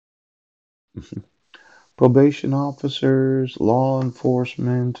Probation officers, law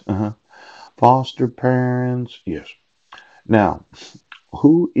enforcement, foster parents. Yes. Now,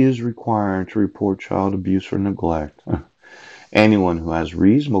 who is required to report child abuse or neglect? Anyone who has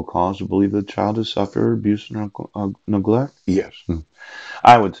reasonable cause to believe the child has suffered abuse or neglect? Yes.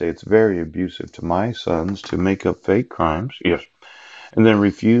 I would say it's very abusive to my sons to make up fake crimes. Yes. And then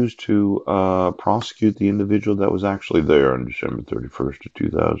refuse to prosecute the individual that was actually there on December 31st of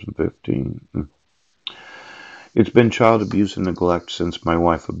 2015. It's been child abuse and neglect since my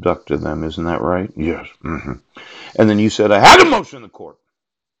wife abducted them, isn't that right? Yes. And then you said I had a motion in the court.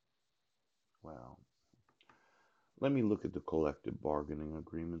 Well, let me look at the collective bargaining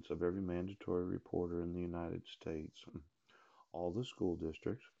agreements of every mandatory reporter in the United States. All the school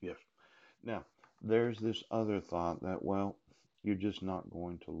districts. Yes. Now, there's this other thought that, well, you're just not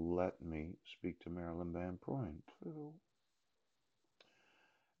going to let me speak to Marilyn Van Point. So,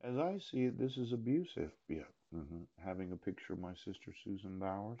 as I see it, this is abusive. Yeah. Having a picture of my sister Susan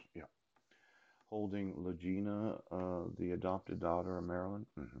Bowers. Yeah. Holding Legina, the adopted daughter of Marilyn.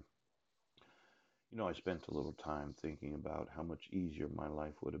 I spent a little time thinking about how much easier my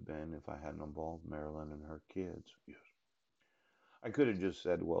life would have been if I hadn't involved Marilyn and her kids. Yes. I could have just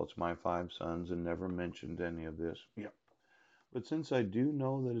said, well, it's my five sons and never mentioned any of this. Yeah. But since I do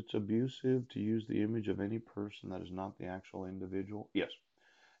know that it's abusive to use the image of any person that is not the actual individual, yes,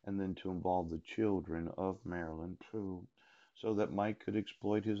 and then to involve the children of Marilyn too, so that Mike could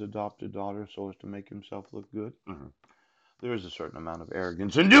exploit his adopted daughter so as to make himself look good. There is a certain amount of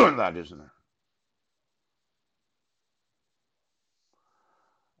arrogance in doing that, isn't there?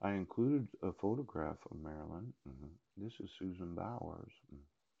 I included a photograph of Marilyn. This is Susan Bowers.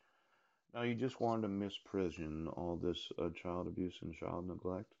 Now, you just wanted to misprision all this child abuse and child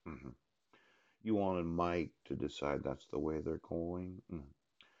neglect. You wanted Mike to decide that's the way they're going.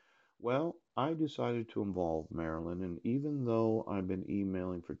 Well, I decided to involve Marilyn, and even though I've been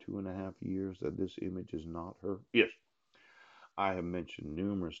emailing for 2.5 years that this image is not her, yes, I have mentioned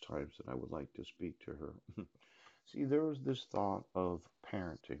numerous times that I would like to speak to her. See, there was this thought of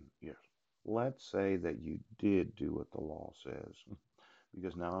parenting. Yes. Let's say that you did do what the law says,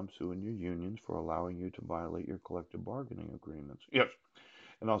 because now I'm suing your unions for allowing you to violate your collective bargaining agreements. Yes.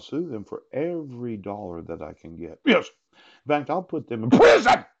 And I'll sue them for every dollar that I can get. Yes. In fact, I'll put them in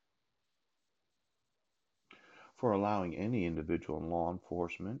prison for allowing any individual in law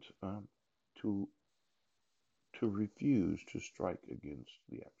enforcement to to refuse to strike against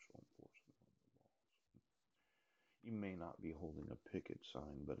the actual enforcement of the laws. You may not be holding a picket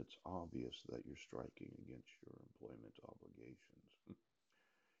sign, but it's obvious that you're striking against your employment obligations.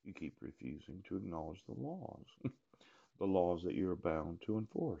 You keep refusing to acknowledge the laws, the laws that you're bound to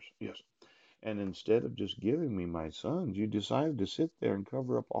enforce. Yes. And instead of just giving me my sons, you decided to sit there and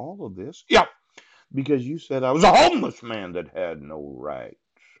cover up all of this. Yeah, because you said I was a homeless man that had no rights.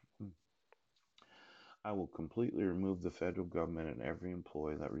 I will completely remove the federal government and every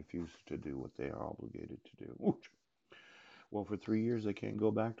employee that refuses to do what they are obligated to do. Well, for 3 years, they can't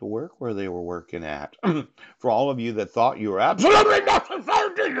go back to work where they were working at. For all of you that thought you were absolutely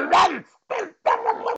necessary to the United